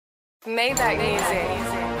Maybach music.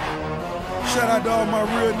 Shout out to all my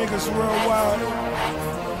real niggas worldwide.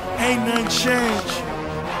 Ain't nothing changed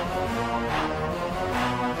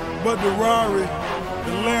but the Rari,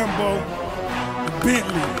 the Lambo, the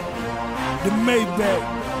Bentley, the Maybach,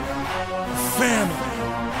 the Phantom,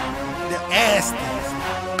 the Aston,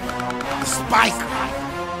 the Spiker,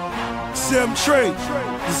 the 7 Trey,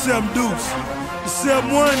 the 7 Deuce, the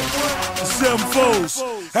 7-1, the 7 Foes.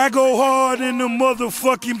 I go hard in the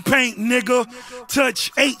motherfucking paint, nigga.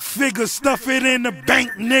 Touch 8 figures, stuff it in the bank,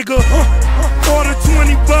 nigga. Order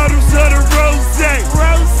 20 bottles of the rosé.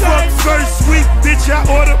 Fuck first week, bitch, I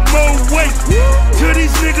ordered more weight. To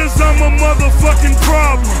these niggas, I'm a motherfucking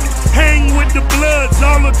problem. Hang with the Bloods,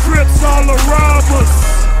 all the Crips, all the robbers.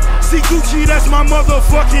 See Gucci, that's my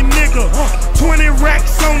motherfucking nigga. 20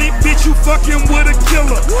 racks on it, bitch, you fucking with a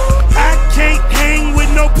killer. I can't hang with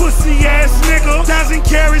no pussy ass nigga. 1,000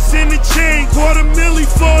 carats in the chain, $250,000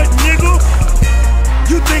 for it, nigga.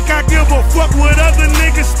 You think I give a fuck what other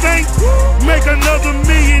niggas think? Make another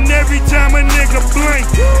million every time a nigga blink.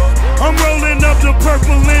 I'm rolling up the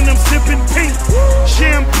purple and I'm sipping pink.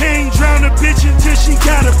 Champagne drown a bitch until she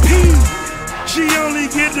gotta pee. She only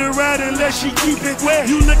get the ride unless she keep it wet.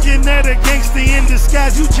 You looking at a gangster in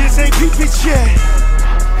disguise, you just ain't peep it yet.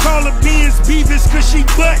 Call her Benz Beavis cause she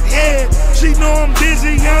butt head. She know I'm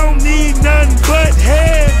busy, I don't need nothing but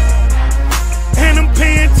head. And I'm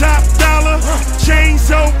paying top dollar. Chain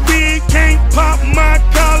so big, can't pop my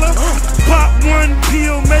collar. Pop 1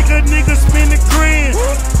 pill, make a nigga spend $1,000.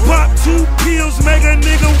 Pop 2 pills, make a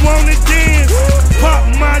nigga wanna dance. Pop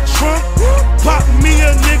my trunk, pop me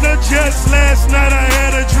a nigga. Just last night I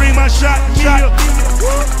had a dream I shot me a.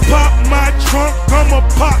 Pop my trunk, I'ma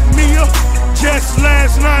pop me a. Just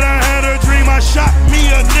last night I had a dream I shot me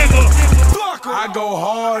a nigga. I go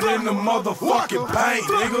hard in the motherfucking paint,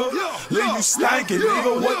 nigga. Leave you stankin',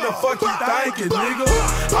 nigga. What the fuck you thinkin', nigga?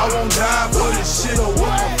 I won't die for this shit or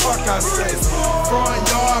what the fuck I say. Front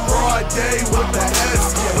yard, broad day with the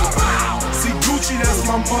SK. See Gucci, that's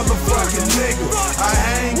my motherfucking nigga. I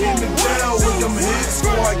hang in the jail with them hit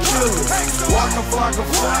squad killers. Walkin' like a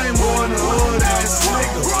flame on the hood ass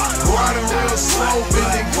nigga. Riding real slow,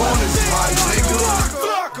 bending corners, my nigga.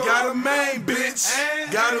 Got a main bitch,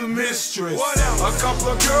 got a mistress, a couple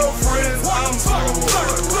of girlfriends, I'm so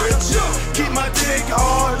rich. Keep my dick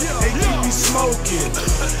hard and keep me smoking.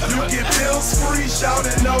 You get bills free,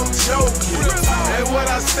 shouting no joking. And what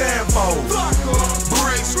I stand for,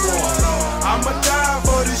 Brick Squad. I'ma die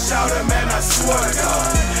for this shouting, man, I swear to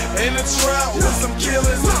God. In the trap with some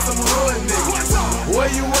killers and some hood niggas. Where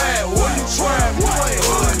you at? Where you trap? You ain't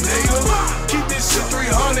hood, nigga. Keep this shit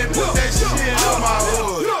 300, put that shit on my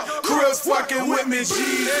hood. Crips fucking with me,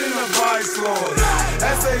 G's in the Vice Lord.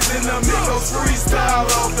 Essays in the Migos, freestyle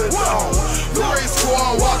off the dome. Brick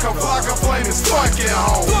Squad, walking, flocking, flame is fucking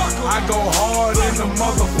home. I go hard in the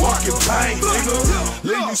motherfucking paint, nigga.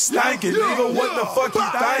 Leave you stankin', nigga. What the fuck you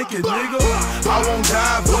thinkin', nigga? I won't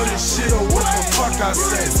die for this shit or what the fuck I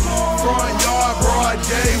said. Front yard, broad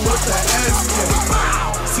day with the SK.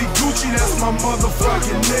 See Gucci, that's my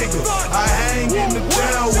motherfucking nigga. I hang in the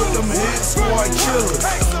jail with them hit squad killers.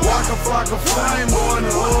 Walkin' flock of flame on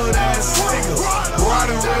the hood ass nigga.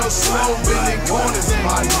 Riding real slow, bending corners,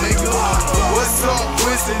 my nigga. What's up,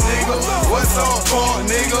 twisted nigga? What's up, fuck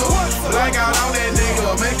nigga? Black out on that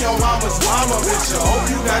nigga, make your mama's mama bitch. Hope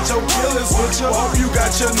you got your killers with you. Hope you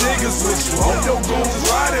got your niggas with you. Hope your goons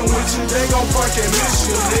riding with you. They gon' fucking miss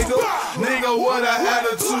you, nigga. Nigga, what a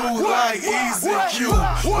attitude like Easy Q.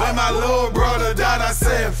 When my little brother died, I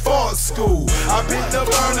said, fuck school. I picked up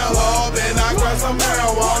on the hub and I grabbed some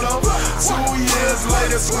marijuana. 2 years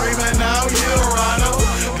later, screaming out, you're on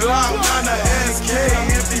Glock on the SK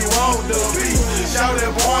if you want to be. Shout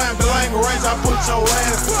it point blank range, I put your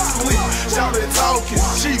ass to sleep. Shout it talk is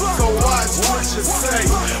cheap, so watch what you say.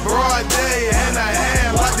 Broad day and a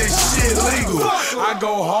hand like this shit legal. I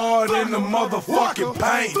go hard in the motherfucking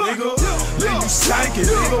paint, nigga. Leave you stankin',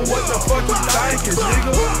 nigga. What the fuck you thinkin',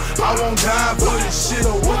 nigga? I won't die for this shit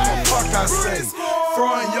or what the fuck I say.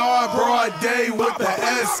 Front yard, broad day with the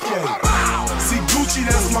SK. See Gucci,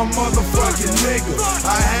 that's my motherfucking nigga.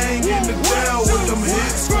 I hang in the jail with them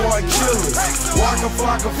hit squad killers. Walkin'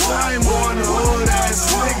 flock of flame on the hood ass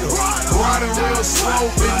nigga. Riding real slow,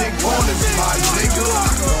 bending corners, my nigga.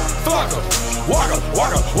 Fucker, walker,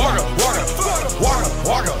 walker, walker, walker, walker,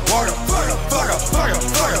 walker, walker, fucker, fucker, fucker,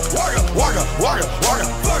 fucker, walker, walker, walker, walker,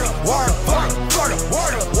 fucker, walker, fucker, fucker,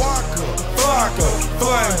 walker, walker, fucker,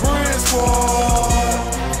 flame Brick Squad.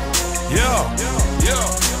 Yeah, yeah,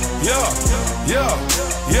 yeah, yeah,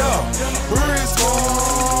 yeah, Brick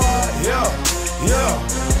Squad. Yeah, yeah,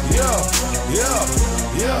 yeah, yeah,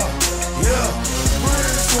 yeah.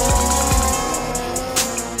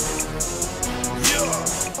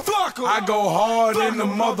 I go hard in the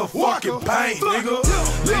motherfucking paint, nigga.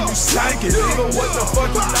 Leave you stankin', nigga. What the fuck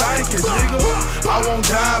you thinkin', nigga? I won't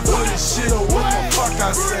die for this shit or what the fuck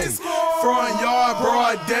I say. Front yard,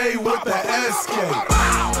 broad day with the SK.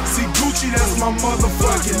 See Gucci, that's my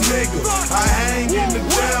motherfucking nigga. I hang in the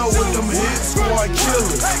jail with them hit squad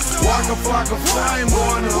killers. Walk a flock of flame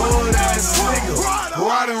on the hood ass nigga.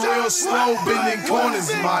 Riding real slow, bending corners,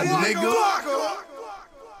 my nigga.